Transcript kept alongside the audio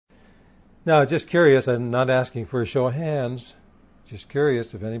Now, just curious, I'm not asking for a show of hands. Just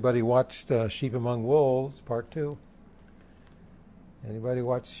curious if anybody watched Sheep Among Wolves Part 2. Anybody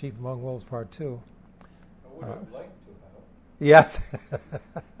watched Sheep Among Wolves Part 2? I would have liked to have. Yes.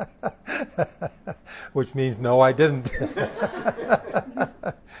 Which means no, I didn't.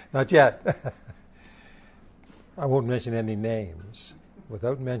 Not yet. I won't mention any names.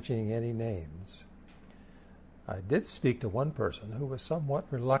 Without mentioning any names, I did speak to one person who was somewhat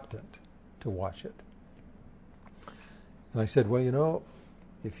reluctant to watch it. And I said, well,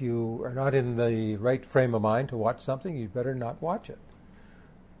 if you are not in the right frame of mind to watch something, you better not watch it.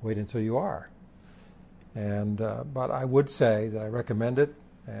 Wait until you are. And but I would say that I recommend it,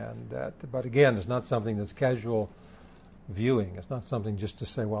 but again, it's not something that's casual viewing. It's not something just to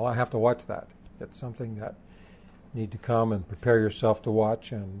say, well, I have to watch that. It's something that you need to come and prepare yourself to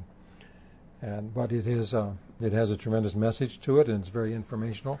watch, but it has a tremendous message to it, and it's very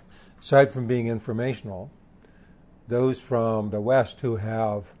informational. Aside from being informational, those from the West who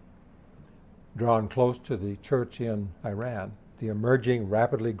have drawn close to the church in Iran, the emerging,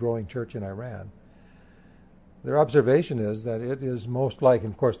 rapidly growing church in Iran, their observation is that it is most like,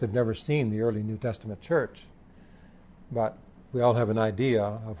 and of course they've never seen the early New Testament church, but we all have an idea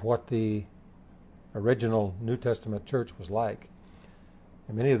of what the original New Testament church was like.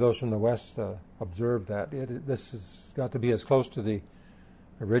 And many of those from the West observed that this has got to be as close to the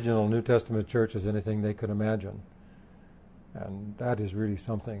original New Testament church as anything they could imagine. And that is really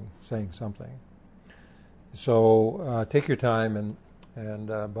something, saying something. So take your time,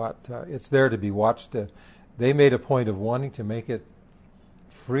 but it's there to be watched. They made a point of wanting to make it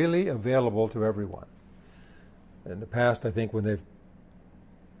freely available to everyone. In the past, I think when they've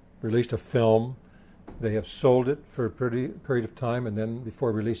released a film, they have sold it for a period of time, and then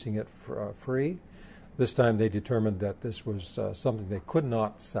before releasing it for, free. This time they determined that this was something they could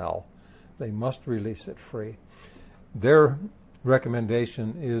not sell. They must release it free. Their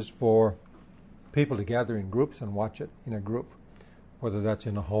recommendation is for people to gather in groups and watch it in a group, whether that's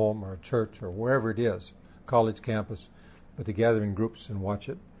in a home or a church or wherever it is, college campus, but to gather in groups and watch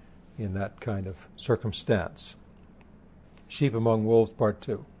it in that kind of circumstance. Sheep Among Wolves, Part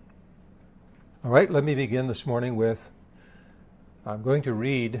 2. All right, let me begin this morning I'm going to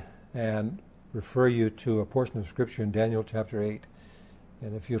read and refer you to a portion of Scripture in Daniel chapter 8.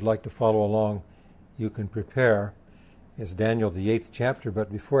 And if you'd like to follow along, you can prepare. It's Daniel, the 8th chapter.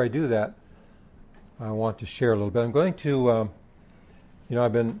 But before I do that, I want to share a little bit. I'm going to,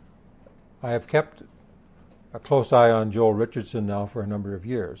 I have kept a close eye on Joel Richardson now for a number of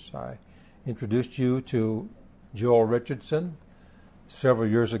years. I introduced you to Joel Richardson several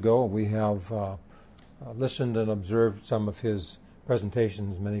years ago. We have listened and observed some of his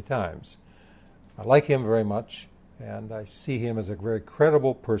presentations many times. I like him very much, and I see him as a very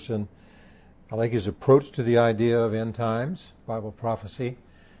credible person. I like his approach to the idea of end times, Bible prophecy.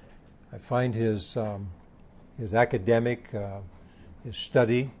 I find his academic, his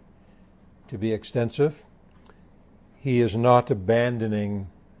study to be extensive. He is not abandoning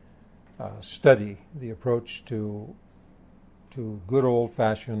study, the approach to good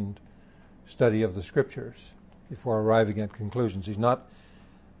old-fashioned study of the Scriptures before arriving at conclusions. He's not,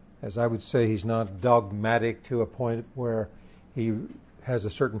 as I would say, he's not dogmatic to a point where he has a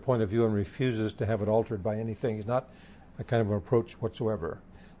certain point of view and refuses to have it altered by anything. He's not a kind of an approach whatsoever.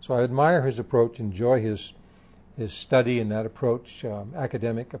 So I admire his approach, enjoy his study in that approach,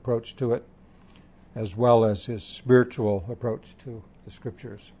 academic approach to it, as well as his spiritual approach to the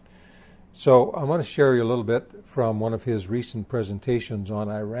Scriptures. So I want to share you a little bit from one of his recent presentations on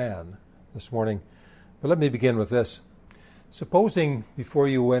Iran this morning. But let me begin with this. Supposing before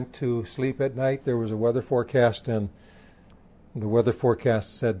you went to sleep at night there was a weather forecast, and the weather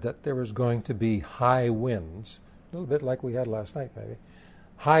forecast said that there was going to be high winds, a little bit like we had last night maybe,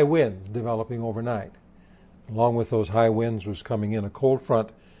 high winds developing overnight. Along with those high winds was coming in a cold front,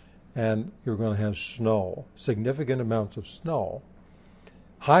 and you're going to have snow, significant amounts of snow.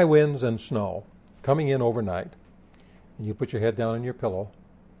 High winds and snow coming in overnight, and you put your head down on your pillow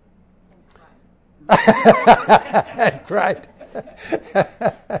and cried.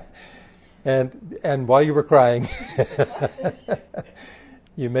 and while you were crying,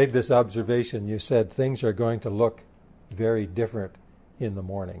 you made this observation. You said things are going to look very different in the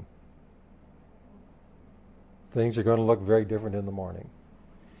morning. Things are going to look very different in the morning.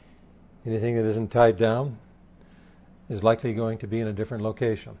 Anything that isn't tied down is likely going to be in a different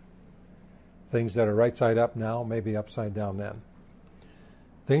location. Things that are right side up now may be upside down then.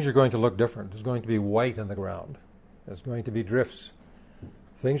 Things are going to look different. There's going to be white on the ground. There's going to be drifts.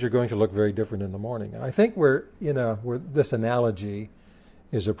 Things are going to look very different in the morning. And I think this analogy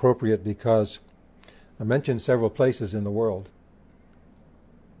is appropriate because I mentioned several places in the world.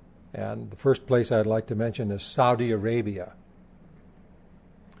 And the first place I'd like to mention is Saudi Arabia.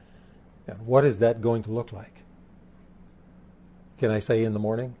 And what is that going to look like? Can I say in the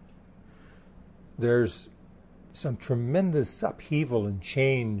morning? There's some tremendous upheaval and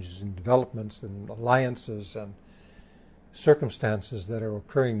change and developments and alliances and circumstances that are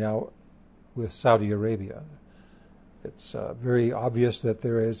occurring now with Saudi Arabia. It's very obvious that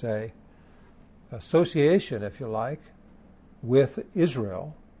there is a association, if you like, with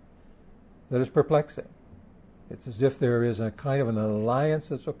Israel that is perplexing. It's as if there is a kind of an alliance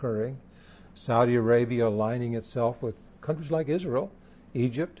that's occurring, Saudi Arabia aligning itself with countries like Israel,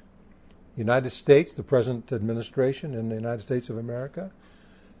 Egypt, United States, the present administration in the United States of America,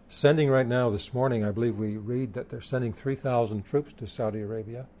 sending right now this morning, I believe we read that they're sending 3,000 troops to Saudi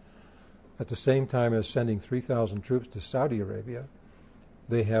Arabia. At the same time as sending 3,000 troops to Saudi Arabia,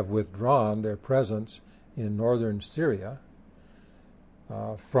 they have withdrawn their presence in northern Syria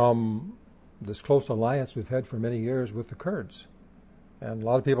from this close alliance we've had for many years with the Kurds. And a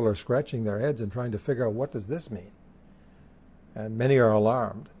lot of people are scratching their heads and trying to figure out, what does this mean? And many are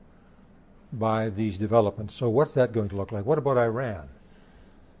alarmed by these developments. So what's that going to look like? What about Iran?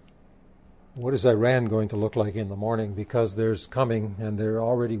 What is Iran going to look like in the morning? Because there's coming, and there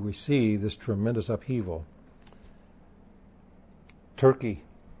already we see this tremendous upheaval. Turkey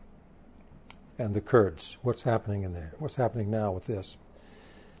and the Kurds. What's happening in there? What's happening now with this?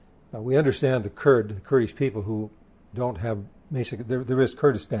 We understand the Kurdish people who don't have basically, there is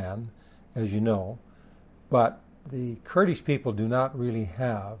Kurdistan, as you know, but the Kurdish people do not really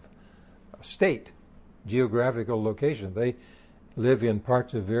have a state, geographical location. They live in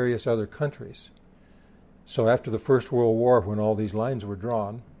parts of various other countries. So after the First World War, when all these lines were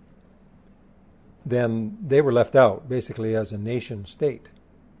drawn, then they were left out basically as a nation state.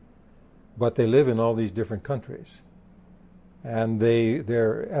 But they live in all these different countries. And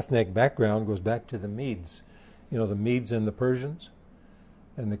their ethnic background goes back to the Medes. You know, the Medes and the Persians.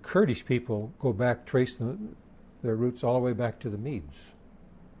 And the Kurdish people go back, trace their roots all the way back to the Medes.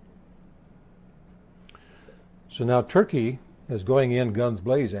 So now Turkey is going in guns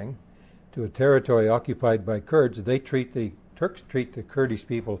blazing to a territory occupied by Kurds. Turks treat the Kurdish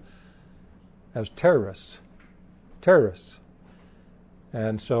people as terrorists.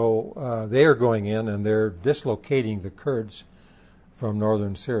 And so they are going in and they're dislocating the Kurds from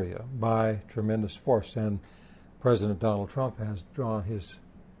northern Syria by tremendous force. And President Donald Trump has drawn his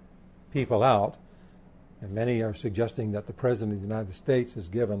people out. And many are suggesting that the President of the United States has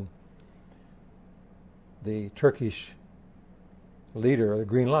given the Turkish leader the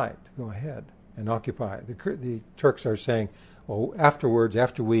green light to go ahead and occupy. The Turks are saying, well, afterwards,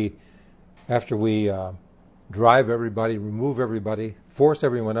 after we drive everybody, remove everybody, force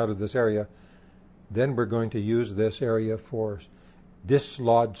everyone out of this area, then we're going to use this area for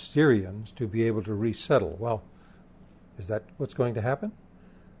dislodged Syrians to be able to resettle. Well, is that what's going to happen?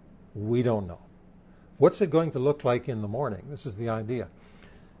 We don't know. What's it going to look like in the morning? This is the idea.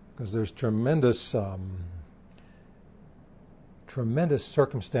 Because there's tremendous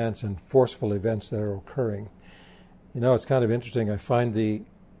circumstance and forceful events that are occurring. You know, it's kind of interesting. I find the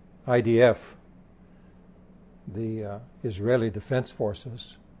IDF, the Israeli Defense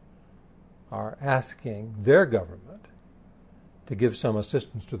Forces, are asking their government to give some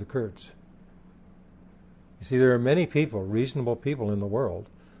assistance to the Kurds. You see, there are many people, reasonable people in the world,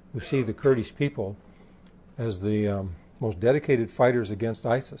 who see the Kurdish people as the most dedicated fighters against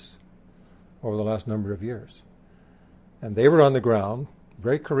ISIS over the last number of years. And they were on the ground,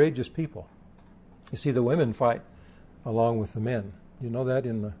 very courageous people. You see, the women fight along with the men. You know that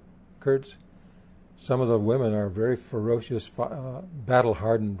in the Kurds? Some of the women are very ferocious,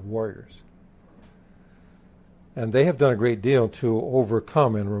 battle-hardened warriors. And they have done a great deal to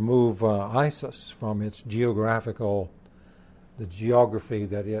overcome and remove ISIS from its the geography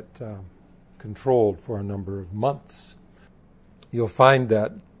that it controlled for a number of months. You'll find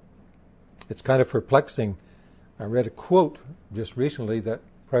that it's kind of perplexing. I read a quote just recently that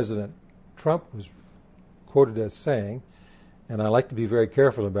President Trump was quoted as saying, and I like to be very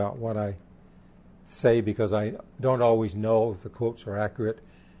careful about what I say because I don't always know if the quotes are accurate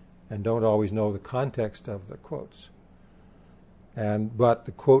and don't always know the context of the quotes. But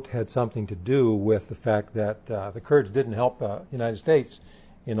the quote had something to do with the fact that the Kurds didn't help the United States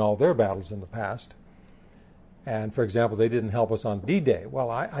in all their battles in the past. And, for example, they didn't help us on D-Day.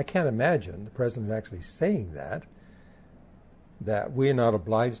 Well, I can't imagine the president actually saying that we're not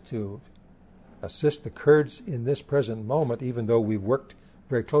obliged to assist the Kurds in this present moment, even though we've worked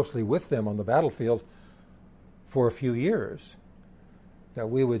very closely with them on the battlefield for a few years. that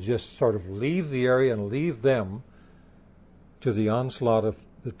we would just sort of leave the area and leave them to the onslaught of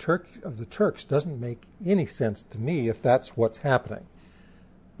the Turks doesn't make any sense to me if that's what's happening.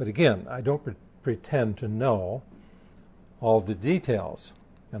 But again, I don't pretend to know all the details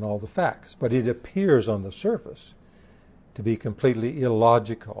and all the facts, but it appears on the surface to be completely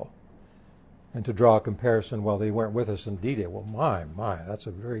illogical. And to draw a comparison, well, they weren't with us in D-Day. Well, my, that's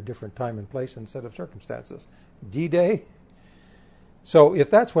a very different time and place and set of circumstances. D-Day? So if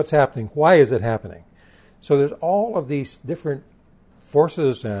that's what's happening, why is it happening? So there's all of these different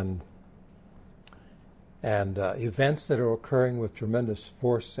forces and events that are occurring with tremendous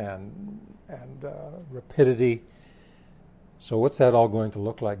force and rapidity. So what's that all going to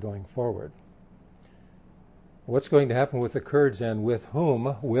look like going forward? What's going to happen with the Kurds, and with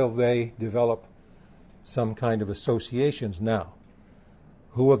whom will they develop some kind of associations now?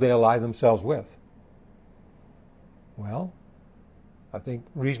 Who will they ally themselves with? Well, I think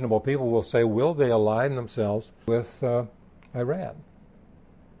reasonable people will say, will they align themselves with Iran?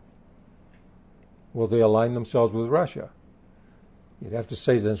 Will they align themselves with Russia? You'd have to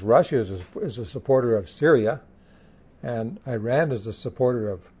say, since Russia is a supporter of Syria, and Iran is a supporter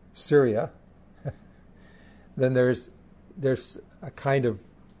of Syria, then there's a kind of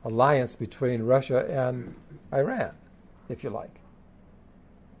alliance between Russia and Iran, if you like.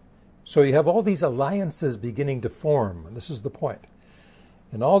 So you have all these alliances beginning to form, and this is the point.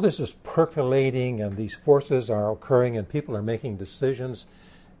 And all this is percolating, and these forces are occurring, and people are making decisions,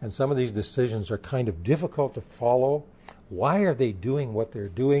 and some of these decisions are kind of difficult to follow. Why are they doing what they're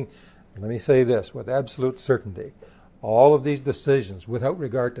doing? And let me say this with absolute certainty. All of these decisions, without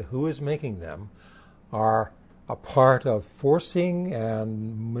regard to who is making them, are a part of forcing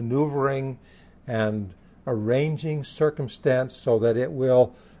and maneuvering and arranging circumstance so that it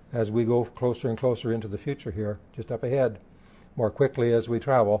will, as we go closer and closer into the future here, just up ahead, more quickly as we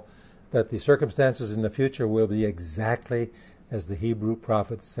travel, that the circumstances in the future will be exactly as the Hebrew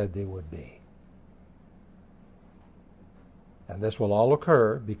prophets said they would be. And this will all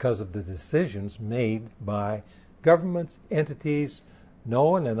occur because of the decisions made by governments, entities,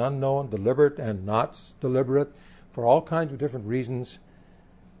 known and unknown, deliberate and not deliberate, for all kinds of different reasons.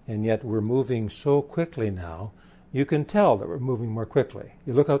 And yet we're moving so quickly now, you can tell that we're moving more quickly.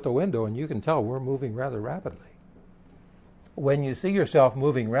 You look out the window and you can tell we're moving rather rapidly. When you see yourself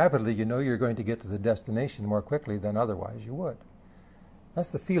moving rapidly, you know you're going to get to the destination more quickly than otherwise you would.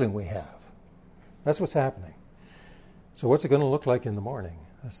 That's the feeling we have. That's what's happening. So what's it going to look like in the morning?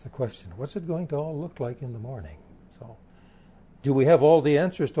 That's the question. What's it going to all look like in the morning? So, do we have all the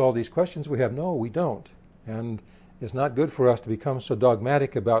answers to all these questions? No, we don't. And it's not good for us to become so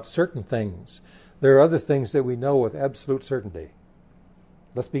dogmatic about certain things. There are other things that we know with absolute certainty.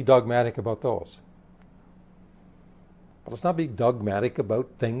 Let's be dogmatic about those. But let's not be dogmatic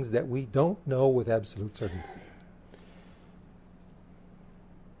about things that we don't know with absolute certainty.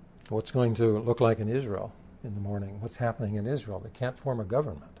 What's going to look like in Israel in the morning? What's happening in Israel? They can't form a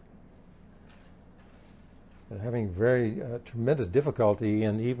government. They're having very tremendous difficulty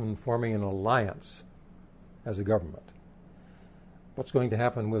in even forming an alliance as a government. What's going to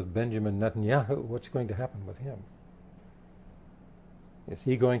happen with Benjamin Netanyahu? What's going to happen with him? Is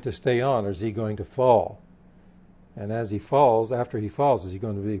he going to stay on, or is he going to fall? And as he falls, after he falls, is he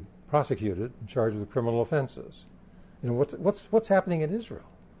going to be prosecuted and charged with criminal offenses? You know, what's happening in Israel?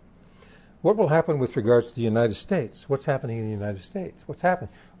 What will happen with regards to the United States? What's happening in the United States? What's happening?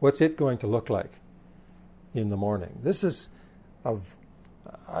 What's it going to look like in the morning? I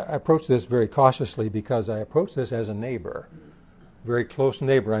approach this very cautiously because I approach this as a neighbor, very close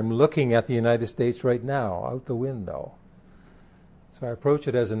neighbor. I'm looking at the United States right now, out the window. So I approach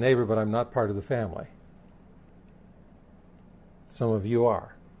it as a neighbor, but I'm not part of the family. Some of you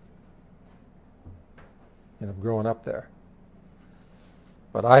are, and have grown up there.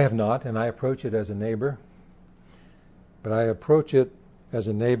 But I have not, and I approach it as a neighbor. But I approach it as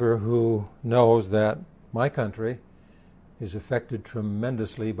a neighbor who knows that my country is affected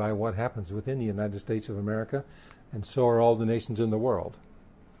tremendously by what happens within the United States of America, and so are all the nations in the world,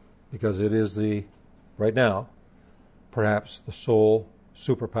 because it is right now, perhaps the sole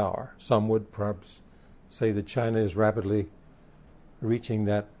superpower. Some would perhaps say that China is rapidly reaching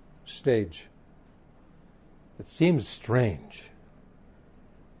that stage. It seems strange.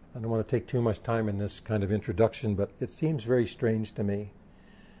 I don't want to take too much time in this kind of introduction, but it seems very strange to me.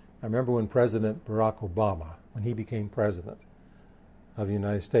 I remember when President Barack Obama, when he became president of the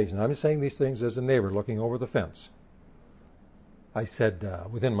United States, and I'm saying these things as a neighbor looking over the fence, I said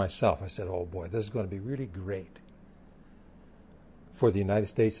within myself, I said, oh boy, this is going to be really great for the United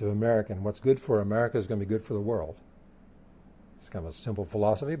States of America, and what's good for America is going to be good for the world. It's kind of a simple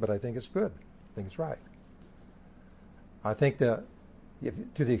philosophy, but I think it's good. I think it's right. I think that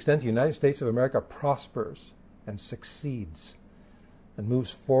to the extent the United States of America prospers and succeeds and moves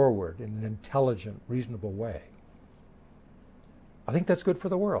forward in an intelligent, reasonable way, I think that's good for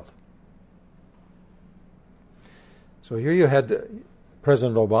the world. So here you had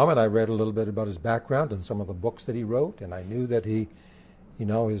President Obama, and I read a little bit about his background and some of the books that he wrote, and I knew that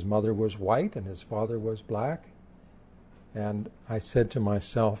his mother was white and his father was black. And I said to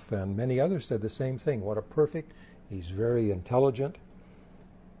myself, and many others said the same thing, he's very intelligent,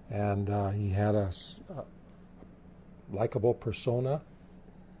 and he had a likable persona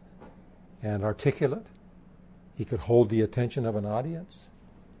and articulate. He could hold the attention of an audience.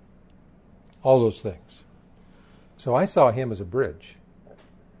 All those things. So I saw him as a bridge.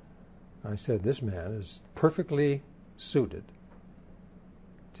 I said, this man is perfectly suited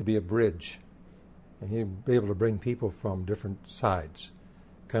to be a bridge. And he'd be able to bring people from different sides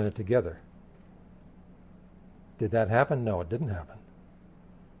kind of together. Did that happen? No, it didn't happen.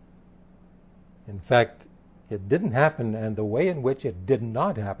 In fact, it didn't happen, and the way in which it did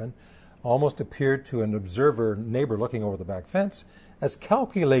not happen almost appeared to an observer, neighbor looking over the back fence, as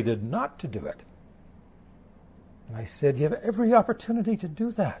calculated not to do it. And I said, you have every opportunity to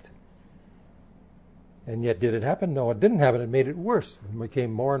do that. And yet, did it happen? No, it didn't happen. It made it worse. It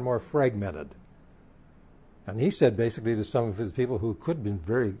became more and more fragmented. And he said basically to some of his people who could have been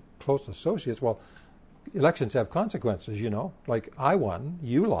very close associates, well, elections have consequences, Like, I won,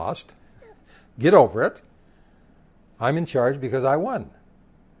 you lost. Get over it. I'm in charge because I won.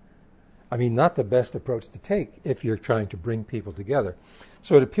 I mean, not the best approach to take if you're trying to bring people together.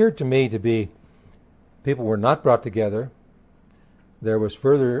 So it appeared to me to be people were not brought together. There was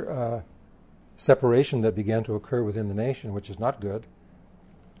further separation that began to occur within the nation, which is not good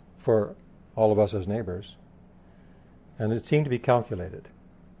for all of us as neighbors. And it seemed to be calculated.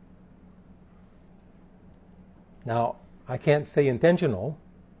 Now, I can't say intentional,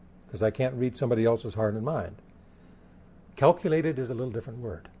 because I can't read somebody else's heart and mind. Calculated is a little different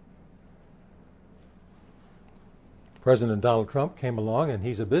word. President Donald Trump came along, and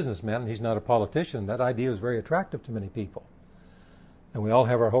he's a businessman, and he's not a politician. That idea is very attractive to many people. And we all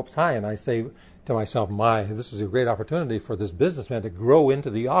have our hopes high, and I say to myself, this is a great opportunity for this businessman to grow into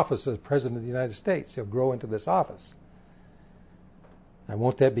the office as President of the United States. He'll grow into this office. And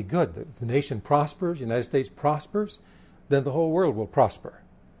won't that be good? If the nation prospers, the United States prospers, then the whole world will prosper.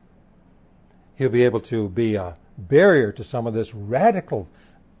 He'll be able to be a barrier to some of this radical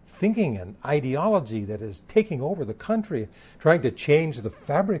thinking and ideology that is taking over the country, trying to change the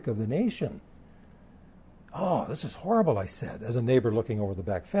fabric of the nation. Oh, this is horrible, I said, as a neighbor looking over the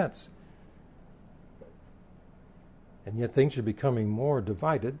back fence. And yet things are becoming more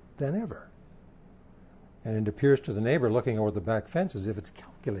divided than ever. And it appears to the neighbor looking over the back fence as if it's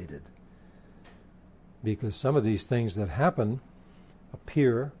calculated. Because some of these things that happen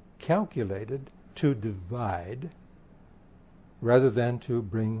appear calculated to divide rather than to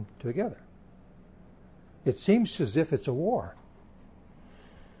bring together. It seems as if it's a war.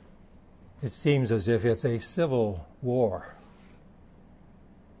 It seems as if it's a civil war.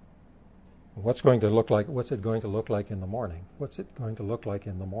 What's it going to look like in the morning? What's it going to look like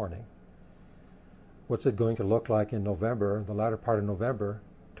in the morning? What's it going to look like in November, the latter part of November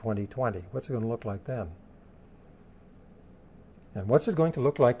 2020? What's it going to look like then? And what's it going to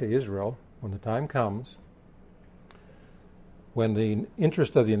look like to Israel when the time comes when the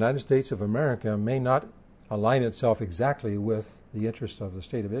interest of the United States of America may not align itself exactly with the interest of the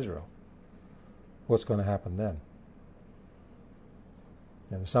state of Israel? What's going to happen then?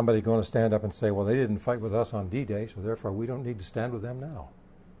 And is somebody going to stand up and say, well, they didn't fight with us on D-Day, so therefore we don't need to stand with them now?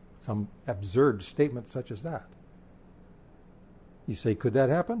 Some absurd statement such as that. You say, could that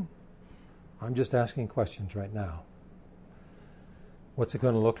happen? I'm just asking questions right now. What's it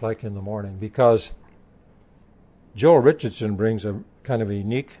going to look like in the morning? Because Joel Richardson brings a kind of a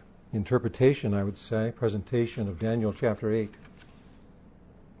unique interpretation, I would say, presentation of Daniel chapter 8.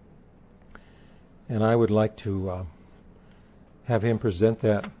 And I would like to have him present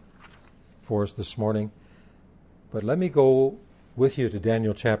that for us this morning. But let me go with you to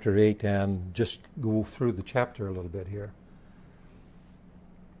Daniel chapter 8 and just go through the chapter a little bit here.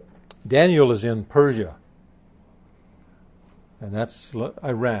 Daniel is in Persia, and that's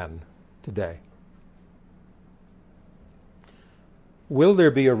Iran today. Will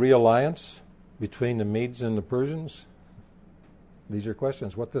there be a realliance between the Medes and the Persians? These are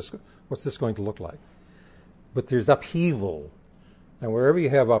questions. What's this going to look like? But there's upheaval. And wherever you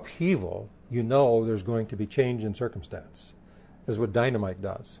have upheaval, you know there's going to be change in circumstance. That's what dynamite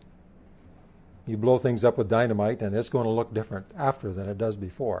does. You blow things up with dynamite, and it's going to look different after than it does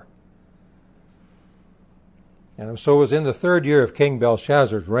before. And so it was in the 3rd year of King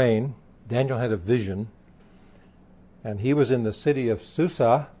Belshazzar's reign. Daniel had a vision, and he was in the city of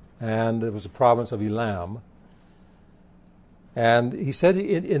Susa, and it was a province of Elam. And he said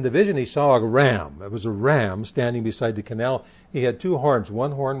in the vision he saw a ram. It was a ram standing beside the canal. He had 2 horns.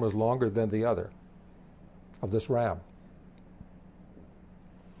 One horn was longer than the other of this ram.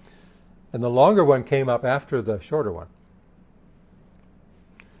 And the longer one came up after the shorter one.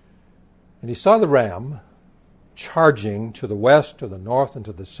 And he saw the ram charging to the west, to the north, and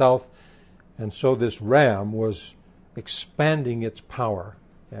to the south. And so this ram was expanding its power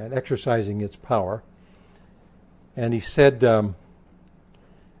and exercising its power. And he said that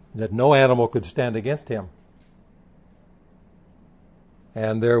no animal could stand against him.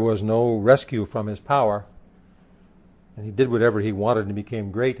 And there was no rescue from his power. And he did whatever he wanted and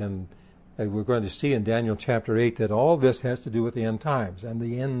became great. And we're going to see in Daniel chapter 8 that all this has to do with the end times and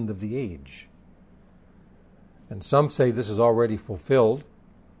the end of the age. And some say this is already fulfilled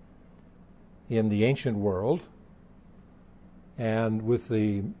in the ancient world, and with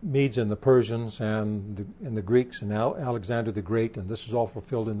the Medes and the Persians and the Greeks and Alexander the Great, and this is all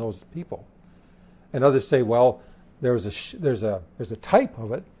fulfilled in those people. And others say, well, there's a type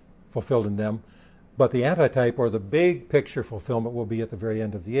of it fulfilled in them, but the antitype or the big picture fulfillment will be at the very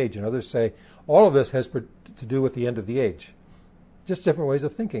end of the age. And others say all of this has to do with the end of the age. Just different ways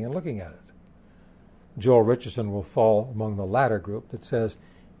of thinking and looking at it. Joel Richardson will fall among the latter group that says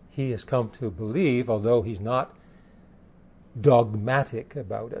he has come to believe, although he's not dogmatic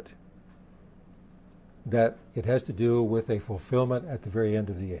about it, that it has to do with a fulfillment at the very end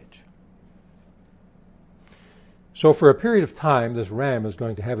of the age. So for a period of time, this ram is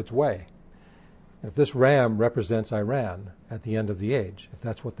going to have its way. If this ram represents Iran at the end of the age, if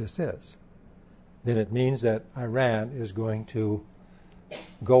that's what this is, then it means that Iran is going to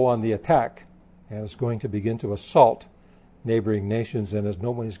go on the attack and is going to begin to assault neighboring nations, and as no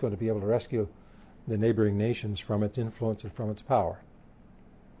one is going to be able to rescue the neighboring nations from its influence and from its power.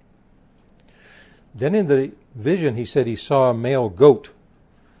 Then in the vision he said he saw a male goat.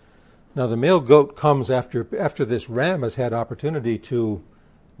 Now the male goat comes after this ram has had opportunity to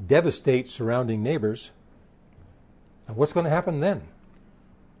devastate surrounding neighbors. And what's going to happen then?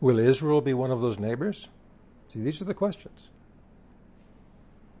 Will Israel be one of those neighbors? See, these are the questions.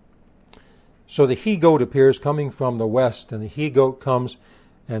 So the he-goat appears coming from the west, and the he-goat comes,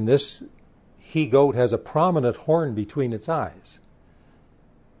 and this he-goat has a prominent horn between its eyes.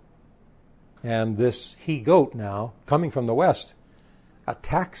 And this he-goat now, coming from the west,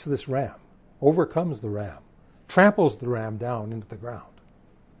 attacks this ram, overcomes the ram, tramples the ram down into the ground.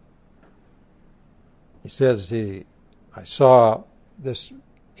 He says, I saw this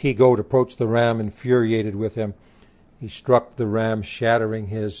he-goat approach the ram, infuriated with him. He struck the ram, shattering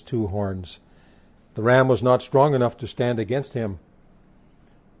his 2 horns. The ram was not strong enough to stand against him.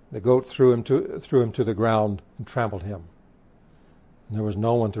 The goat threw him to the ground and trampled him. And there was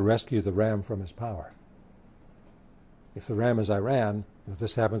no one to rescue the ram from his power. If the ram is Iran, if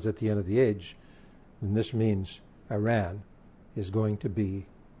this happens at the end of the age, then this means Iran is going to be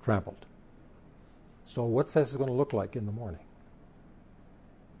trampled. So what's this going to look like in the morning?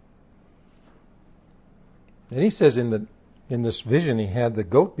 And he says in this vision he had, the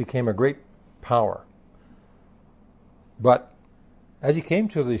goat became a great power. But as he came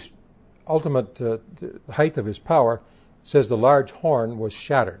to the ultimate height of his power, it says the large horn was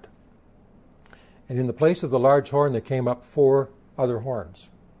shattered. And in the place of the large horn there came up 4 other horns.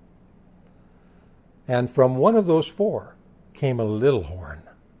 And from one of those 4 came a little horn.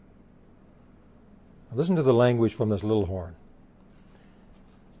 Now listen to the language from this little horn.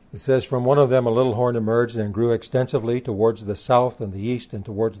 It says, from one of them a little horn emerged and grew extensively towards the south and the east and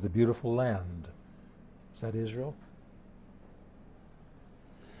towards the beautiful land. Is that Israel?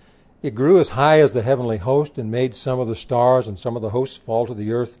 It grew as high as the heavenly host and made some of the stars and some of the hosts fall to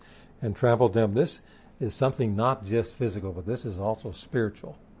the earth and trampled them. This is something not just physical, but this is also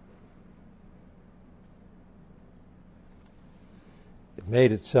spiritual. It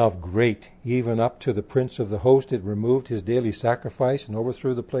made itself great, even up to the prince of the host. It removed his daily sacrifice and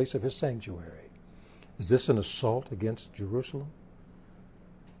overthrew the place of his sanctuary. Is this an assault against Jerusalem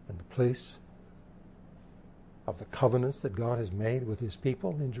and the place of the covenants that God has made with his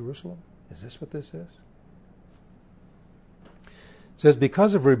people in Jerusalem? Is this what this is? It says,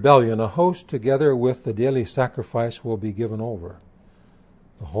 because of rebellion, a host together with the daily sacrifice will be given over.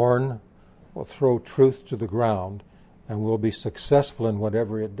 The horn will throw truth to the ground and will be successful in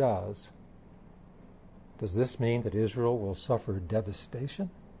whatever it does. Does this mean that Israel will suffer devastation?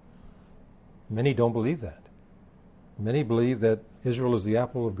 Many don't believe that. Many believe that Israel is the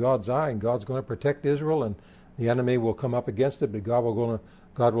apple of God's eye, and God's going to protect Israel, and the enemy will come up against it, but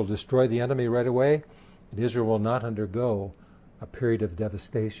God will destroy the enemy right away, and Israel will not undergo a period of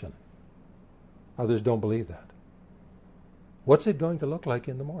devastation. Others don't believe that. What's it going to look like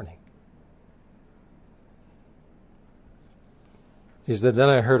in the morning? He said, then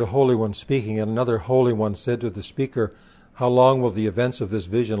I heard a holy one speaking, and another holy one said to the speaker, how long will the events of this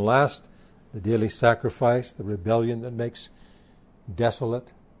vision last? The daily sacrifice, the rebellion that makes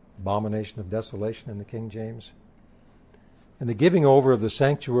desolate, abomination of desolation in the King James, and the giving over of the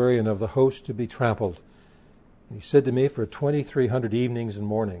sanctuary and of the host to be trampled. And he said to me, for 2,300 evenings and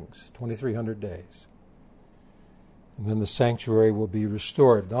mornings, 2,300 days. And then the sanctuary will be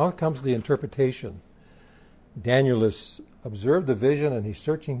restored. Now comes the interpretation. Daniel has observed the vision, and he's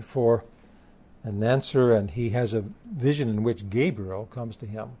searching for an answer, and he has a vision in which Gabriel comes to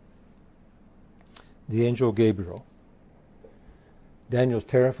him. The angel Gabriel. Daniel's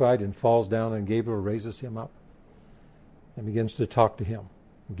terrified and falls down, and Gabriel raises him up and begins to talk to him.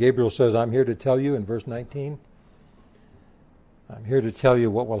 And Gabriel says, I'm here to tell you, in verse 19, I'm here to tell you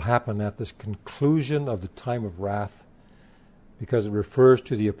what will happen at this conclusion of the time of wrath, because it refers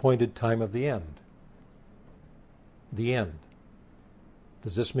to the appointed time of the end. The end.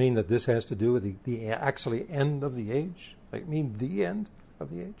 Does this mean that this has to do with the actually end of the age? Like, mean the end of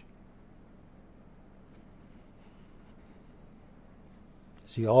the age?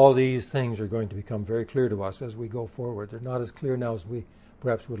 See, all these things are going to become very clear to us as we go forward. They're not as clear now as we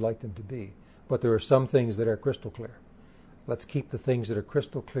perhaps would like them to be. But there are some things that are crystal clear. Let's keep the things that are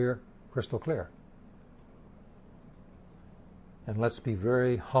crystal clear, crystal clear. And let's be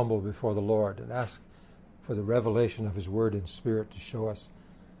very humble before the Lord and ask for the revelation of His Word and Spirit to show us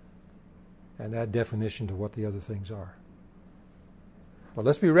and add definition to what the other things are. But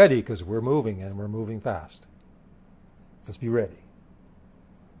let's be ready, because we're moving, and we're moving fast. Let's be ready.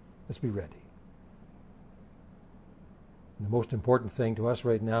 Let's be ready. And the most important thing to us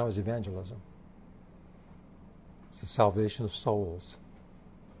right now is evangelism. It's the salvation of souls.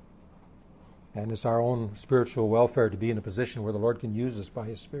 And it's our own spiritual welfare to be in a position where the Lord can use us by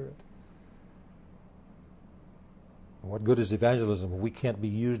His Spirit. And what good is evangelism if we can't be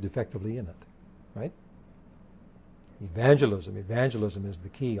used effectively in it? Right? Evangelism is the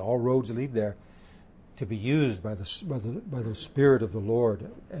key. All roads lead there. To be used by the Spirit of the Lord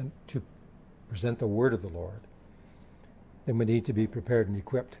and to present the Word of the Lord, then we need to be prepared and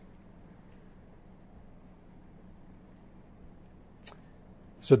equipped.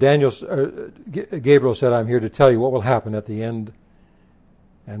 So Gabriel said, I'm here to tell you what will happen at the end,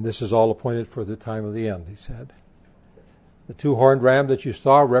 and this is all appointed for the time of the end, he said. The two-horned ram that you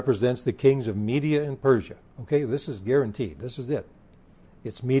saw represents the kings of Media and Persia. Okay, this is guaranteed. This is it.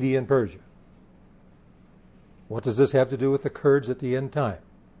 It's Media and Persia. What does this have to do with the Kurds at the end time?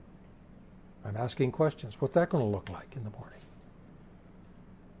 I'm asking questions. What's that going to look like in the morning?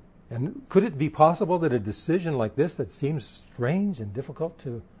 And could it be possible that a decision like this that seems strange and difficult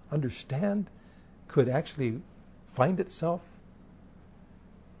to understand could actually find itself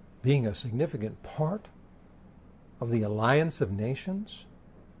being a significant part of the alliance of nations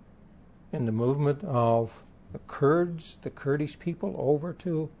in the movement of the Kurds, the Kurdish people, over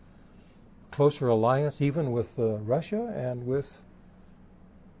to closer alliance even with Russia and with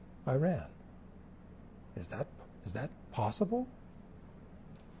Iran? Is that possible?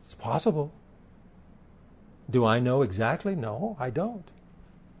 It's possible. Do I know exactly? No, I don't.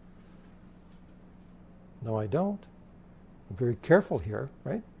 No, I don't. I'm very careful here,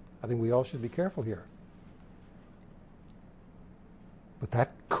 right? I think we all should be careful here. But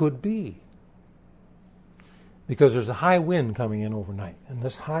that could be. Because there's a high wind coming in overnight. And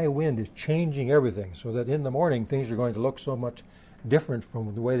this high wind is changing everything so that in the morning things are going to look so much different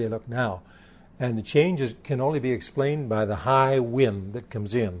from the way they look now. And the changes can only be explained by the high wind that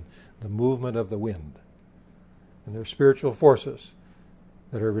comes in, the movement of the wind. And there are spiritual forces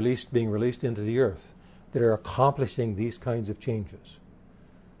that are being released into the earth that are accomplishing these kinds of changes,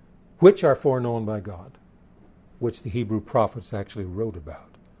 which are foreknown by God, which the Hebrew prophets actually wrote about,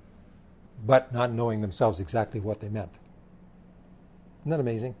 but not knowing themselves exactly what they meant. Isn't that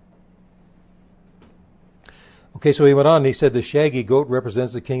amazing? Okay, so he went on and he said, the shaggy goat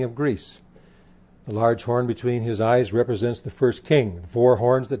represents the king of Greece. The large horn between his eyes represents the first king. The 4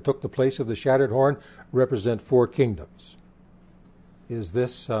 horns that took the place of the shattered horn represent 4 kingdoms. Is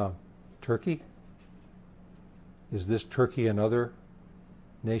this Turkey? Is this Turkey and other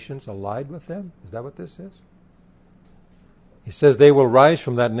nations allied with them? Is that what this is? He says they will rise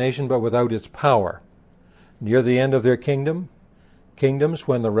from that nation, but without its power. Near the end of their kingdom, kingdoms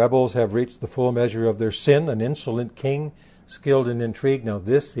when the rebels have reached the full measure of their sin, an insolent king skilled in intrigue. Now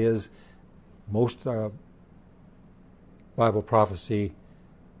this is most Bible prophecy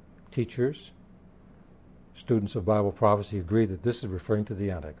teachers, students of Bible prophecy agree that this is referring to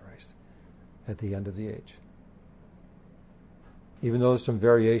the Antichrist at the end of the age. Even though there's some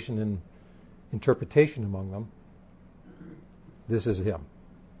variation in interpretation among them, this is him.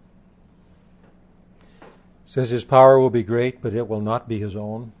 It says his power will be great, but it will not be his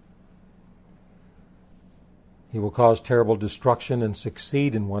own. He will cause terrible destruction and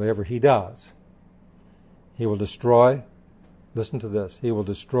succeed in whatever he does. He will destroy, listen to this, he will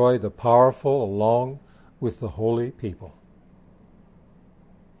destroy the powerful along with the holy people.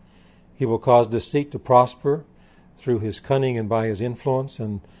 He will cause deceit to prosper through his cunning and by his influence,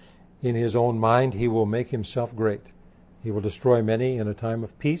 and in his own mind he will make himself great. He will destroy many in a time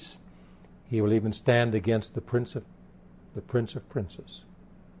of peace. He will even stand against the Prince of Princes.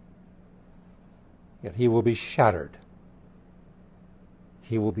 Yet he will be shattered.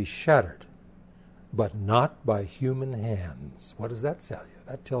 He will be shattered, but not by human hands. What does that tell you?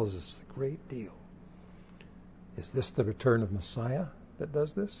 That tells us a great deal. Is this the return of Messiah that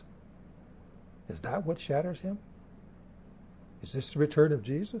does this? Is that what shatters him? Is this the return of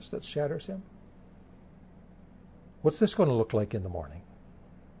Jesus that shatters him? What's this going to look like in the morning?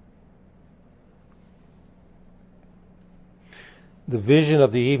 The vision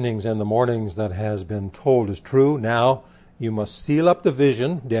of the evenings and the mornings that has been told is true. Now you must seal up the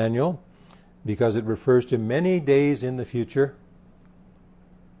vision, Daniel, because it refers to many days in the future.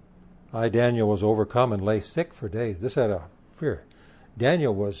 I, Daniel, was overcome and lay sick for days. This had a fear.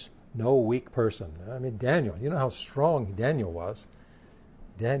 Daniel was no weak person. I mean, Daniel, you know how strong Daniel was.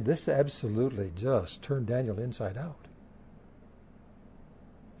 This absolutely just turned Daniel inside out.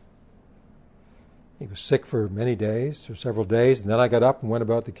 He was sick for many days, for several days, and then I got up and went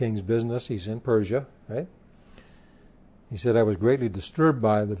about the king's business. He's in Persia, right? He said, I was greatly disturbed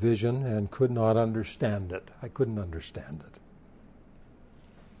by the vision and could not understand it. I couldn't understand it.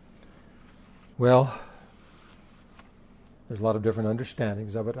 Well, there's a lot of different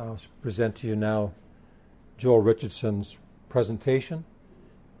understandings of it. I'll present to you now Joel Richardson's presentation,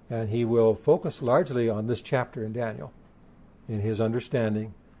 and he will focus largely on this chapter in Daniel in his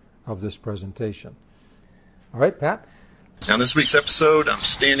understanding of this presentation. All right, Pat? Now, in this week's episode, I'm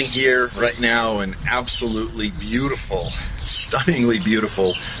standing here right now in absolutely beautiful, stunningly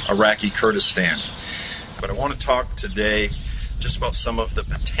beautiful Iraqi Kurdistan. But I want to talk today just about some of the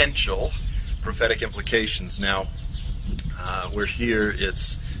potential prophetic implications. Now, we're here,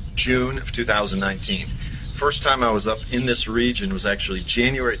 it's June of 2019. First time I was up in this region was actually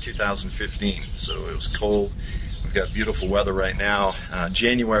January 2015, so it was cold. We've got beautiful weather right now.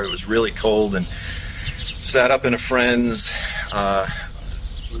 January was really cold, and sat up in a friend's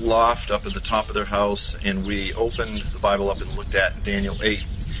loft up at the top of their house, and we opened the Bible up and looked at Daniel 8.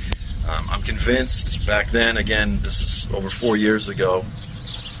 I'm convinced back then, again, this is over 4 years ago,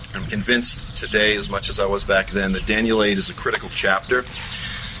 I'm convinced today, as much as I was back then, that Daniel 8 is a critical chapter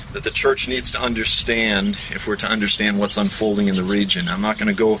that the church needs to understand if we're to understand what's unfolding in the region. I'm not going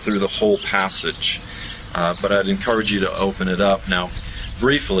to go through the whole passage, but I'd encourage you to open it up. Now,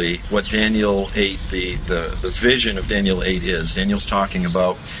 briefly, what Daniel 8, the vision of Daniel 8 is. Daniel's talking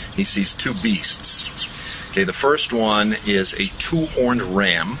about, he sees two beasts. Okay, the first one is a two-horned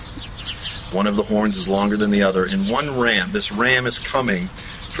ram. One of the horns is longer than the other. And this ram is coming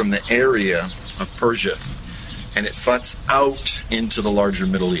from the area of Persia, and it futs out into the larger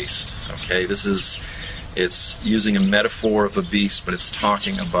Middle East. Okay, it's using a metaphor of a beast, but it's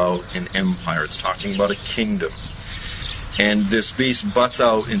talking about an empire. It's talking about a kingdom. And this beast butts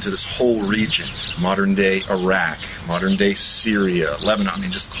out into this whole region, modern-day Iraq, modern-day Syria, Lebanon, I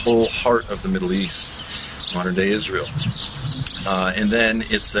mean, just the whole heart of the Middle East, modern-day Israel. And then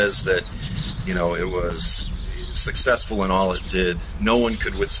it says that, it was successful in all it did. No one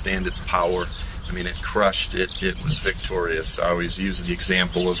could withstand its power. I mean, it crushed it. It was victorious. I always use the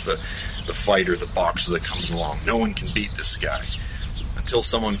example of the fighter, the boxer that comes along. No one can beat this guy until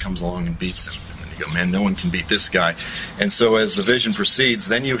someone comes along and beats him. And you go, man, no one can beat this guy. And so as the vision proceeds,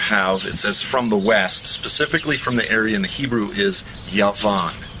 then you have, it says from the west, specifically from the area in the Hebrew is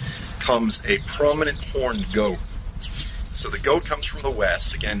Yavan, comes a prominent horned goat. So the goat comes from the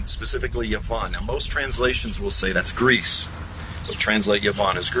west, again, specifically Yavan. Now, most translations will say that's Greece. They'll translate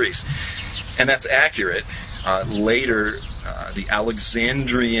Yavan as Greece. And that's accurate. Later, the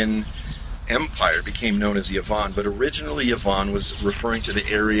Alexandrian Empire became known as Yavan, but originally Yavan was referring to the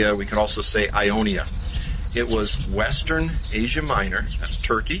area, we could also say Ionia. It was Western Asia Minor, that's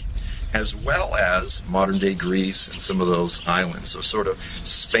Turkey, as well as modern-day Greece and some of those islands. So sort of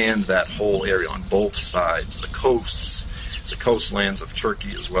spanned that whole area on both sides, the coasts, the coastlands of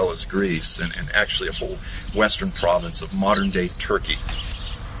Turkey as well as Greece, and actually a whole western province of modern-day Turkey.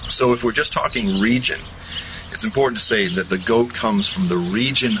 So if we're just talking region, it's important to say that the goat comes from the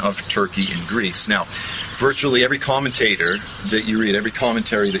region of Turkey and Greece. Now, virtually every commentator that you read, every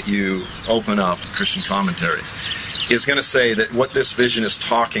commentary that you open up, Christian commentary, is going to say that what this vision is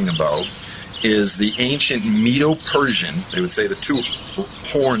talking about is the ancient Medo-Persian. They would say the two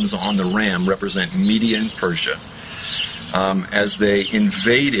horns on the ram represent Media and Persia, as they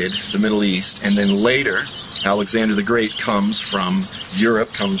invaded the Middle East, and then later Alexander the Great comes from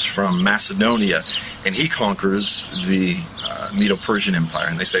Europe, comes from Macedonia, and he conquers the Medo-Persian Empire.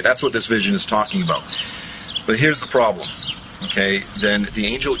 And they say that's what this vision is talking about. But here's the problem. Okay, then the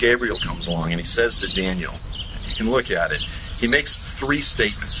angel Gabriel comes along and he says to Daniel, you can look at it, he makes three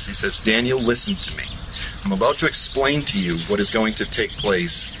statements. He says, Daniel, listen to me. I'm about to explain to you what is going to take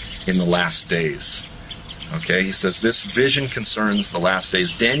place in the last days. Okay, he says, this vision concerns the last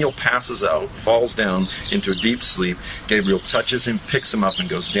days. Daniel passes out, falls down into a deep sleep. Gabriel touches him, picks him up, and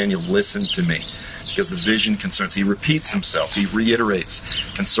goes, Daniel, listen to me. Because the vision concerns, he repeats himself, he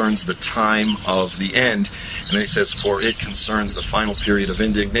reiterates, concerns the time of the end. And then he says, for it concerns the final period of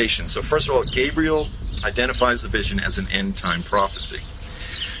indignation. So first of all, Gabriel identifies the vision as an end-time prophecy.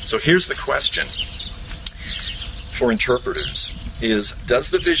 So here's the question for interpreters.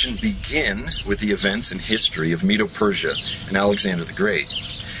 Does the vision begin with the events and history of Medo-Persia and Alexander the Great,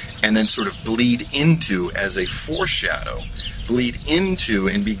 and then sort of bleed into, as a foreshadow, bleed into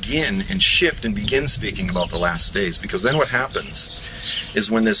and begin and shift and begin speaking about the last days? Because then what happens is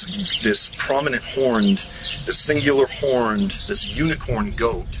when this prominent horned, this singular horned, this unicorn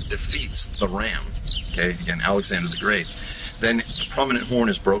goat defeats the ram, okay, again, Alexander the Great, then the prominent horn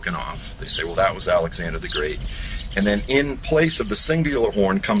is broken off. They say, well, that was Alexander the Great. And then in place of the singular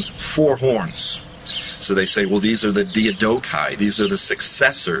horn comes four horns. So they say, well, these are the Diadochi. These are the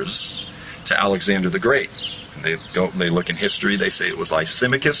successors to Alexander the Great. And they look in history. They say it was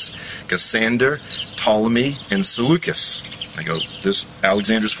Lysimachus, Cassander, Ptolemy, and Seleucus. They go, this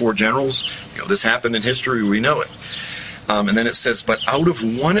Alexander's four generals. This happened in history. We know it. And then it says, but out of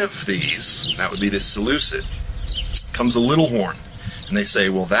one of these, that would be the Seleucid, comes a little horn. And they say,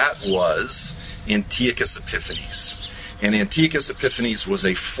 well, that was Antiochus Epiphanes. And Antiochus Epiphanes was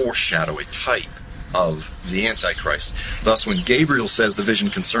a foreshadow, a type of the Antichrist. Thus, when Gabriel says the vision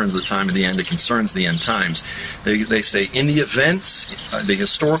concerns the time of the end, it concerns the end times, they say in the events, the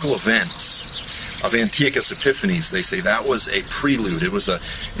historical events of Antiochus Epiphanes, they say that was a prelude. It was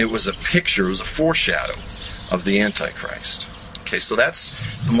a picture, it was a foreshadow of the Antichrist. Okay, so that's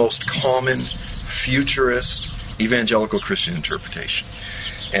the most common futurist evangelical Christian interpretation.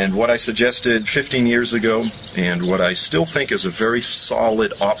 And what I suggested 15 years ago, and what I still think is a very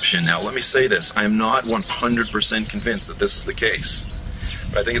solid option. Now, let me say this. I am not 100% convinced that this is the case.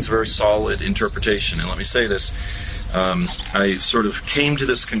 But I think it's a very solid interpretation. And let me say this. I sort of came to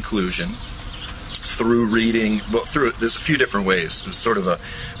this conclusion through reading, there's a few different ways. There's sort of a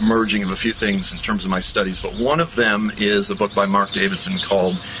merging of a few things in terms of my studies. But one of them is a book by Mark Davidson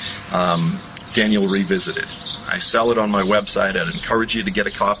called Daniel Revisited. I sell it on my website. I'd encourage you to get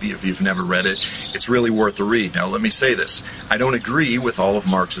a copy if you've never read it. It's really worth the read. Now, let me say this. I don't agree with all of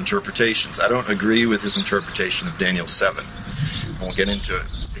Mark's interpretations. I don't agree with his interpretation of Daniel 7. I won't get into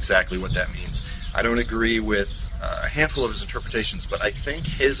exactly what that means. I don't agree with a handful of his interpretations, but I think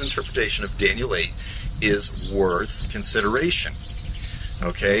his interpretation of Daniel 8 is worth consideration.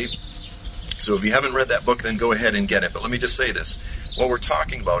 Okay? So if you haven't read that book, then go ahead and get it. But let me just say this. What we're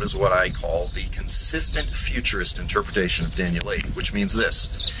talking about is what I call the consistent futurist interpretation of Daniel 8, which means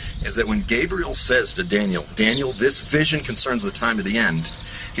this, is that when Gabriel says to Daniel, this vision concerns the time of the end,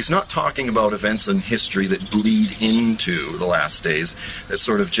 he's not talking about events in history that bleed into the last days, that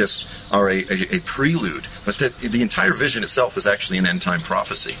sort of just are a prelude, but that the entire vision itself is actually an end-time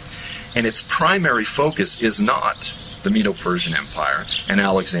prophecy. And its primary focus is not the Medo-Persian Empire and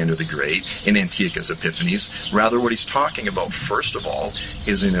Alexander the Great and Antiochus Epiphanes. Rather, what he's talking about, first of all,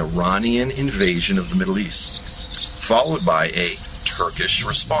 is an Iranian invasion of the Middle East, followed by a Turkish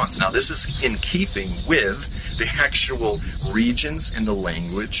response. Now, this is in keeping with the actual regions and the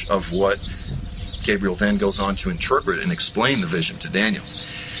language of what Gabriel then goes on to interpret and explain the vision to Daniel.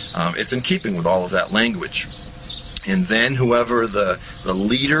 It's in keeping with all of that language. And then whoever the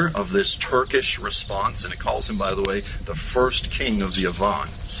leader of this Turkish response, and it calls him, by the way, the first king of the Avan,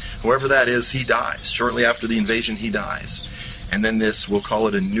 whoever that is, he dies. Shortly after the invasion, he dies. And then this, we'll call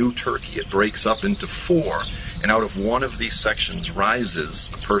it a new Turkey. It breaks up into four. And out of one of these sections rises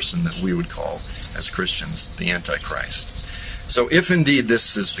the person that we would call, as Christians, the Antichrist. So if indeed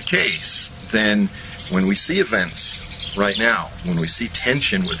this is the case, then when we see events right now, when we see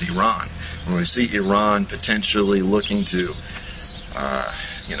tension with Iran, when we see Iran potentially looking to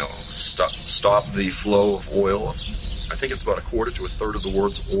stop the flow of oil, I think it's about a quarter to a third of the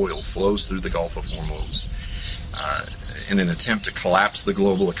world's oil flows through the Gulf of Hormuz, in an attempt to collapse the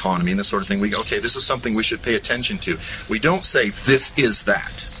global economy and this sort of thing, we go, okay, this is something we should pay attention to. We don't say, this is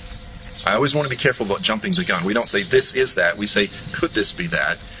that. I always want to be careful about jumping the gun. We don't say, this is that. We say, could this be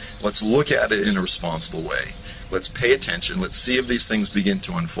that? Let's look at it in a responsible way. Let's pay attention. Let's see if these things begin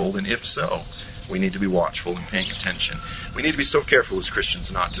to unfold. And if so, we need to be watchful and paying attention. We need to be so careful as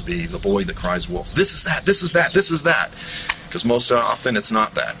Christians not to be the boy that cries wolf. This is that, this is that, this is that. Because most often it's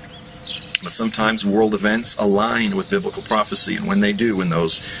not that. But sometimes world events align with biblical prophecy. And when they do, when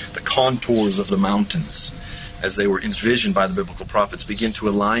the contours of the mountains, as they were envisioned by the biblical prophets, begin to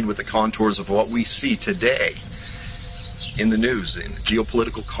align with the contours of what we see today in the news, in the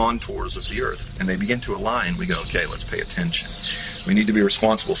geopolitical contours of the earth, and they begin to align, we go, okay, let's pay attention. We need to be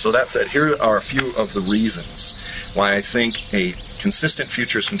responsible. So that said, here are a few of the reasons why I think a consistent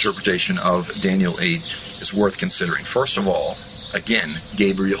futurist interpretation of Daniel 8 is worth considering. First of all, again,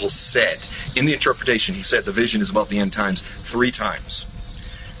 Gabriel said, in the interpretation, he said the vision is about the end times 3 times.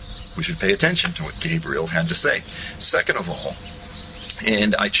 We should pay attention to what Gabriel had to say. Second of all,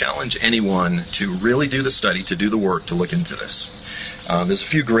 and I challenge anyone to really do the study, to do the work, to look into this. There's a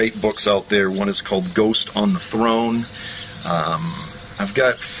few great books out there. One is called Ghost on the Throne. I've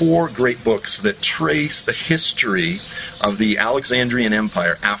got 4 great books that trace the history of the Alexandrian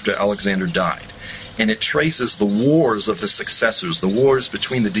Empire after Alexander died. And it traces the wars of the successors, the wars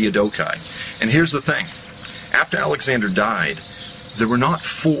between the Diadochi. And here's the thing. After Alexander died, there were not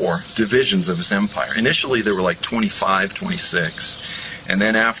 4 divisions of his empire. Initially, there were like 25, 26. And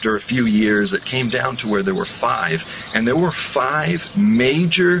then after a few years, it came down to where there were 5. And there were 5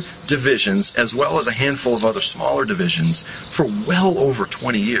 major divisions, as well as a handful of other smaller divisions, for well over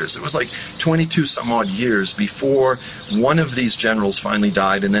 20 years. It was like 22 some odd years before one of these generals finally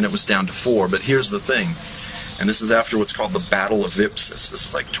died, and then it was down to 4. But here's the thing. And this is after what's called the Battle of Ipsus. This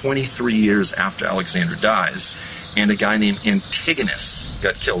is like 23 years after Alexander dies. And a guy named Antigonus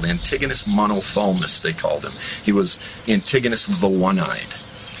got killed. Antigonus Monophthalmus, they called him. He was Antigonus the One-Eyed.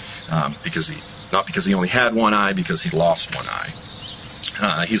 Not because he only had one eye, because he lost one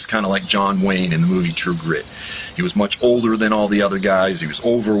eye. He's kind of like John Wayne in the movie True Grit. He was much older than all the other guys. He was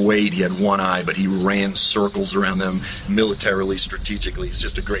overweight. He had one eye, but he ran circles around them militarily, strategically. He's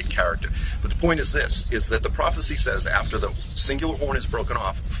just a great character. But the point is this, is that the prophecy says after the singular horn is broken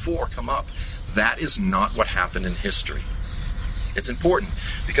off, 4 come up. That is not what happened in history. It's important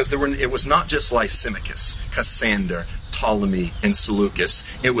because it was not just Lysimachus, Cassander, Ptolemy, and Seleucus.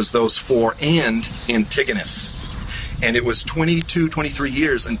 It was those 4 and Antigonus. And it was 22, 23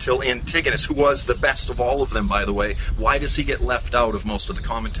 years until Antigonus, who was the best of all of them, by the way. Why does he get left out of most of the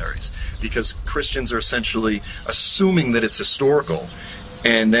commentaries? Because Christians are essentially assuming that it's historical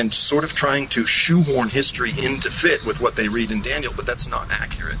and then sort of trying to shoehorn history in to fit with what they read in Daniel, but that's not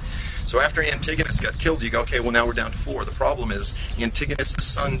accurate. So after Antigonus got killed, you go, okay, well now we're down to 4. The problem is Antigonus'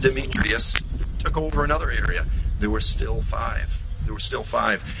 son Demetrius took over another area. There were still 5.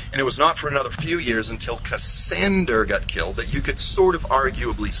 And it was not for another few years until Cassander got killed that you could sort of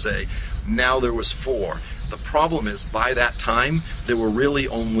arguably say, now there was 4. The problem is, by that time, there were really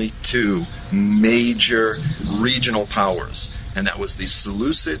only 2 major regional powers. And that was the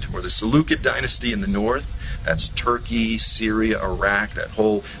Seleucid, or the Seleucid dynasty in the north. That's Turkey, Syria, Iraq, that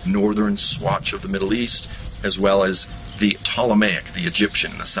whole northern swatch of the Middle East, as well as the Ptolemaic, the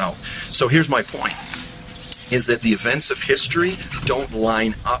Egyptian in the south. So here's my point, is that the events of history don't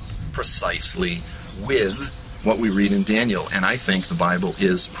line up precisely with what we read in Daniel. And I think the Bible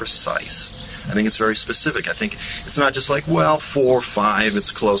is precise. I think it's very specific. I think it's not just like, well, 4, 5, it's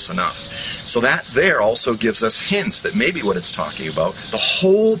close enough. So that there also gives us hints that maybe what it's talking about, the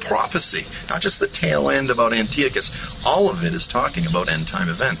whole prophecy, not just the tail end about Antiochus, all of it is talking about end-time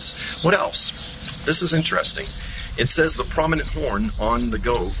events. What else? This is interesting. It says the prominent horn on the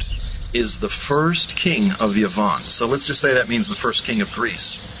goat is the first king of Yavan. So let's just say that means the first king of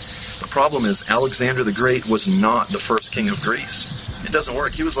Greece. The problem is Alexander the Great was not the first king of Greece. It doesn't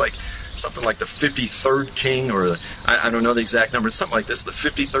work. He was like something like the 53rd king, or I don't know the exact number, something like this, the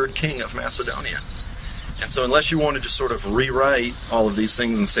 53rd king of Macedonia. And so unless you want to just sort of rewrite all of these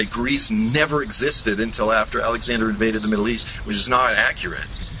things and say Greece never existed until after Alexander invaded the Middle East, which is not accurate.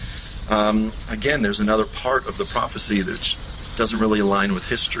 Again, there's another part of the prophecy that doesn't really align with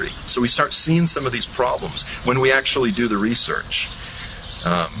history. So we start seeing some of these problems when we actually do the research.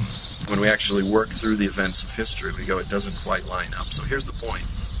 When we actually work through the events of history, we go, it doesn't quite line up. So here's the point,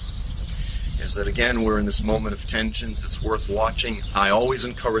 is that again, we're in this moment of tensions. It's worth watching. I always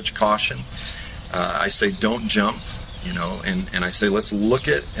encourage caution. I say don't jump, and I say let's look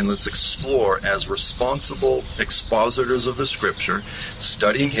at and let's explore as responsible expositors of the Scripture,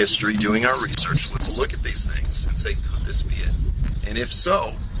 studying history, doing our research. Let's look at these things and say, could this be it? And if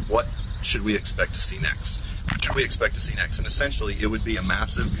so, what should we expect to see next? What should we expect to see next? And essentially, it would be a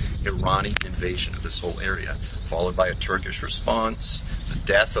massive Iranian invasion of this whole area, followed by a Turkish response, the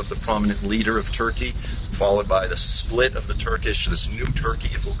death of the prominent leader of Turkey, followed by the split of the Turkish, this new Turkey,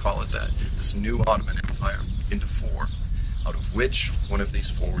 if we'll call it that, this new Ottoman Empire, into four, out of which one of these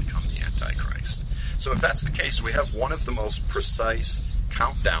four would come the Antichrist. So if that's the case, we have one of the most precise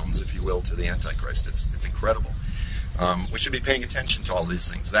countdowns, if you will, to the Antichrist. It's incredible. We should be paying attention to all these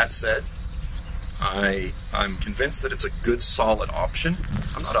things. That said, I'm convinced that it's a good, solid option.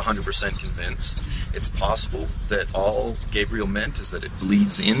 I'm not 100% convinced. It's possible that all Gabriel meant is that it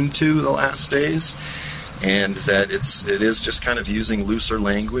bleeds into the last days, and that it is just kind of using looser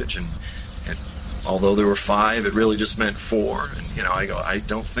language, and although there were 5, it really just meant 4. And I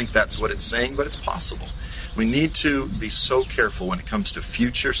don't think that's what it's saying, but it's possible. We need to be so careful when it comes to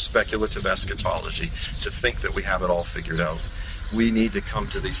future speculative eschatology to think that we have it all figured out. We need to come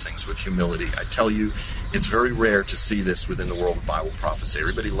to these things with humility. I tell you, it's very rare to see this within the world of Bible prophecy.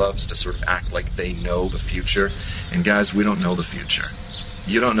 Everybody loves to sort of act like they know the future. And guys, we don't know the future.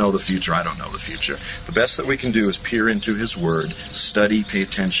 You don't know the future. I don't know the future. The best that we can do is peer into His Word, study, pay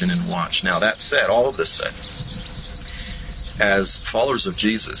attention, and watch. Now, that said, all of this said, as followers of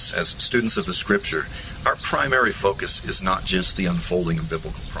Jesus, as students of the Scripture, our primary focus is not just the unfolding of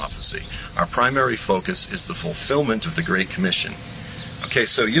biblical prophecy. Our primary focus is the fulfillment of the Great Commission. Okay,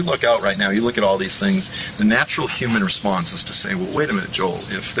 so you look out right now, you look at all these things, the natural human response is to say, well, wait a minute, Joel,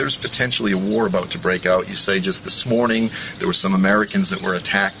 if there's potentially a war about to break out, you say just this morning there were some Americans that were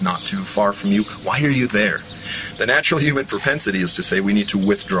attacked not too far from you, why are you there? The natural human propensity is to say we need to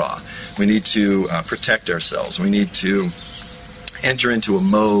withdraw, we need to protect ourselves, we need to enter into a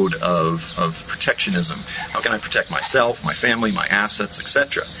mode of protectionism. How can I protect myself, my family, my assets,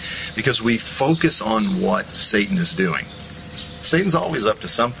 etc.? Because we focus on what Satan is doing. Satan's always up to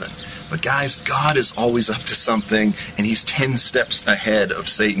something. But guys, God is always up to something, and He's 10 steps ahead of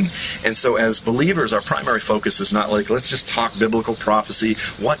Satan. And so as believers, our primary focus is not like, let's just talk biblical prophecy,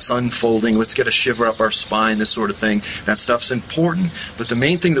 what's unfolding, let's get a shiver up our spine, this sort of thing. That stuff's important. But the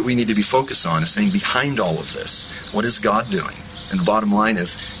main thing that we need to be focused on is saying, behind all of this, what is God doing? And the bottom line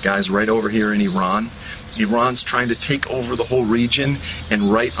is, guys, right over here in Iran's trying to take over the whole region, and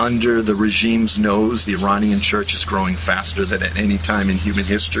right under the regime's nose, the Iranian church is growing faster than at any time in human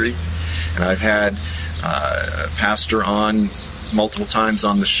history. And I've had a pastor on multiple times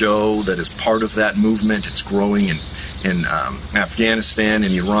on the show that is part of that movement. It's growing in Afghanistan,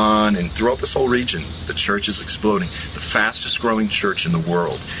 in Iran, and throughout this whole region. The church is exploding. The fastest growing church in the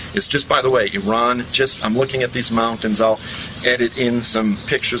world. It's just, by the way, Iran, I'm looking at these mountains. I'll edit in some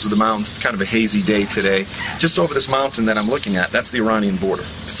pictures of the mountains. It's kind of a hazy day today. Just over this mountain that I'm looking at, that's the Iranian border.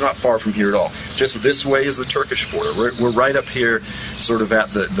 It's not far from here at all. Just this way is the Turkish border. We're right up here, sort of at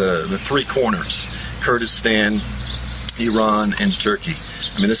the three corners. Kurdistan, Iran, and Turkey.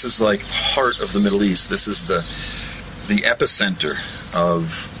 I mean, this is like the heart of the Middle East. This is the epicenter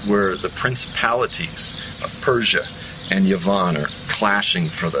of where the principalities of Persia and Yavin are clashing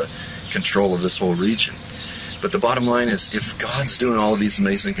for the control of this whole region. But the bottom line is, if God's doing all of these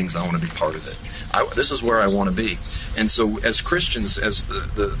amazing things, I want to be part of it. This is where I want to be. And so as Christians, as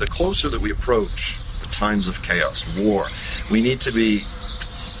the closer that we approach the times of chaos, war, we need to be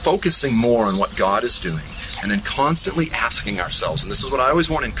focusing more on what God is doing, and then constantly asking ourselves, and this is what I always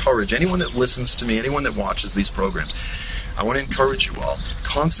want to encourage anyone that listens to me, anyone that watches these programs, I want to encourage you all,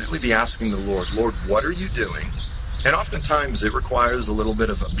 constantly be asking the Lord, Lord, what are you doing? And oftentimes it requires a little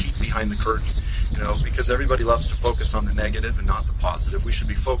bit of a peek behind the curtain, because everybody loves to focus on the negative and not the positive. We should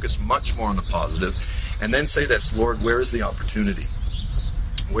be focused much more on the positive, and then say this, Lord, where is the opportunity?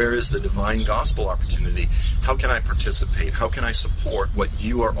 Where is the divine gospel opportunity? How can I participate? How can I support what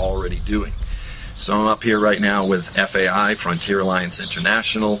you are already doing? So I'm up here right now with FAI, Frontier Alliance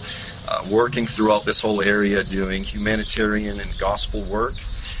International, working throughout this whole area, doing humanitarian and gospel work.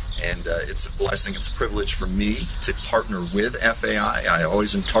 And it's a blessing, it's a privilege for me to partner with FAI. I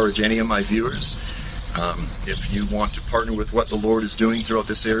always encourage any of my viewers, if you want to partner with what the Lord is doing throughout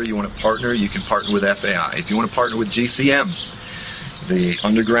this area, you want to partner, you can partner with FAI. If you want to partner with GCM, the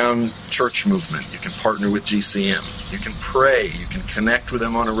underground church movement. You can partner with GCM. You can pray. You can connect with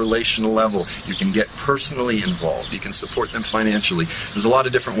them on a relational level. You can get personally involved. You can support them financially. There's a lot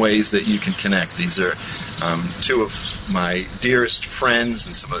of different ways that you can connect. These are two of my dearest friends,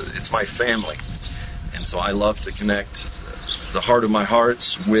 and it's my family. And so I love to connect the heart of my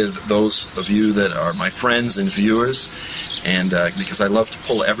hearts with those of you that are my friends and viewers, and because I love to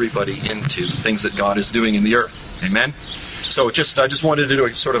pull everybody into things that God is doing in the earth. Amen? So I just wanted to do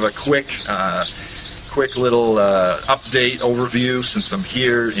a sort of a quick little update overview since I'm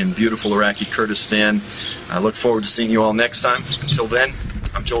here in beautiful Iraqi Kurdistan. I look forward to seeing you all next time. Until then,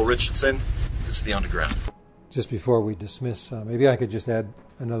 I'm Joel Richardson. This is The Underground. Just before we dismiss, maybe I could just add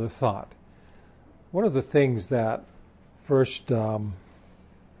another thought. One of the things that first kind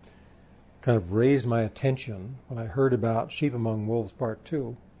of raised my attention when I heard about Sheep Among Wolves Part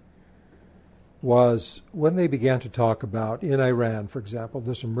 2 was when they began to talk about, in Iran, for example,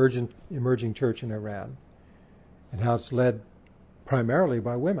 this emerging church in Iran, and how it's led primarily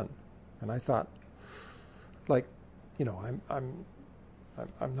by women. And I thought, I'm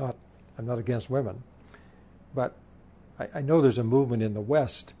not against women, but I know there's a movement in the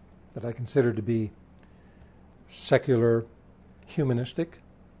West that I consider to be secular, humanistic,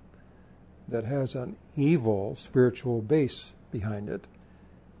 that has an evil spiritual base behind it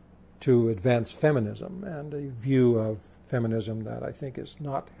to advance feminism, and a view of feminism that I think is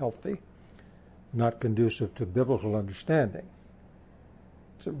not healthy, not conducive to biblical understanding.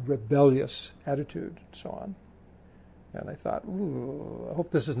 It's a rebellious attitude, and so on. And I thought, I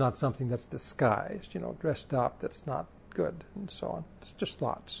hope this is not something that's disguised, dressed up, that's not good, and so on. It's just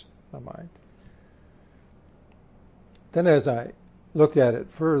thoughts in my mind. Then as I looked at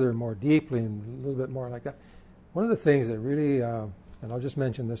it further, more deeply, and a little bit more like that, one of the things that really, and I'll just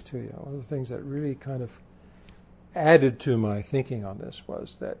mention this to you, one of the things that really kind of added to my thinking on this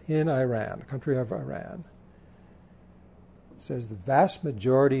was that in Iran, the country of Iran, it says the vast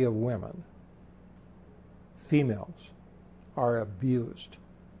majority of women, females, are abused.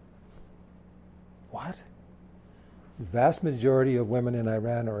 What? The vast majority of women in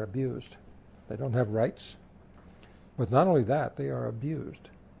Iran are abused. They don't have rights. But not only that, they are abused,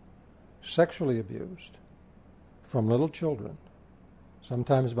 sexually abused, from little children,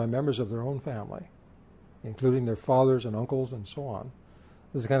 sometimes by members of their own family, including their fathers and uncles and so on.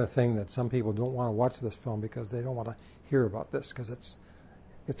 This is the kind of thing that some people don't want to watch this film because they don't want to hear about this, because it's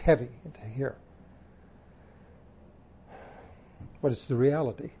heavy to hear. But it's the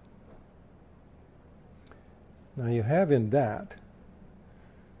reality. Now you have in that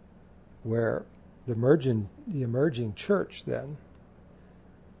where the emerging church, then,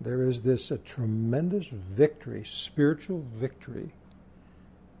 there is a tremendous victory, spiritual victory,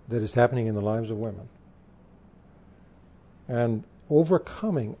 that is happening in the lives of women. And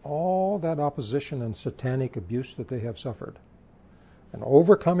overcoming all that opposition and satanic abuse that they have suffered, and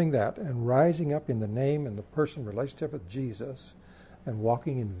overcoming that and rising up in the name and the person relationship of Jesus and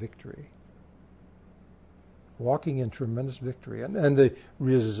walking in victory. Walking in tremendous victory. And the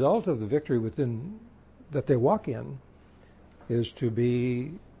result of the victory that they walk in is to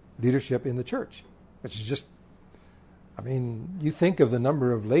be leadership in the church, which is just, you think of the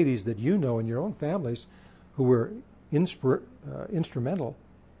number of ladies that you know in your own families who were instrumental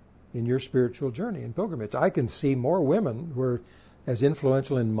in your spiritual journey and pilgrimage. I can see more women who were as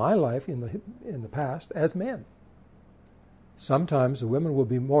influential in my life in the past as men. Sometimes the women will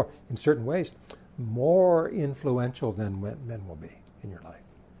be more, in certain ways, more influential than men will be in your life.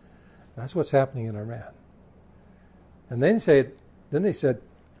 That's what's happening in Iran. And then they said,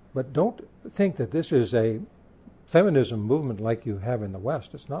 but don't think that this is a feminism movement like you have in the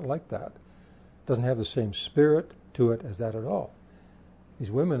West. It's not like that. It doesn't have the same spirit to it as that at all.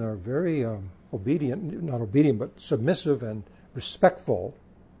 These women are very not obedient, but submissive and respectful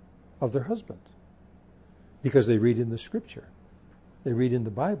of their husbands, because they read in the Scripture, they read in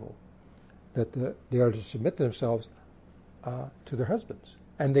the Bible, that they are to submit themselves to their husbands,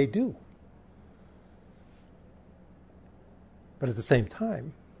 and they do. But at the same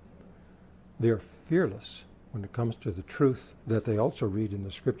time, they are fearless when it comes to the truth that they also read in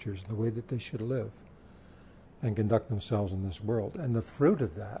the Scriptures, the way that they should live and conduct themselves in this world. And the fruit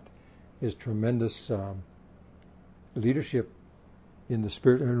of that is tremendous leadership in the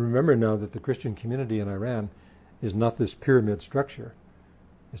spirit. And remember now that the Christian community in Iran is not this pyramid structure.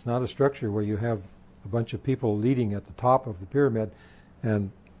 It's not a structure where you have a bunch of people leading at the top of the pyramid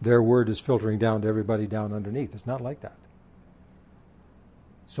and their word is filtering down to everybody down underneath. It's not like that.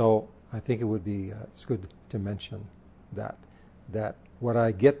 So I think it would be, it's good to mention that what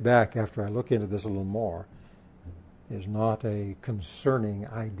I get back after I look into this a little more is not a concerning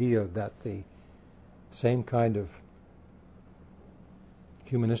idea that the same kind of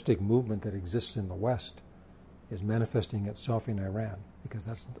humanistic movement that exists in the West is manifesting itself in Iran, because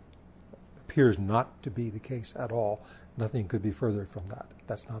that appears not to be the case at all. Nothing could be further from that.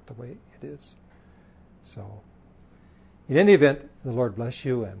 That's not the way it is. So, in any event, the Lord bless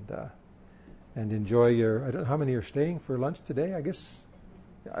you and enjoy your. I don't know how many are staying for lunch today. I guess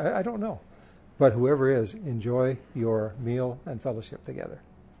I don't know, but whoever is, enjoy your meal and fellowship together.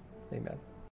 Amen.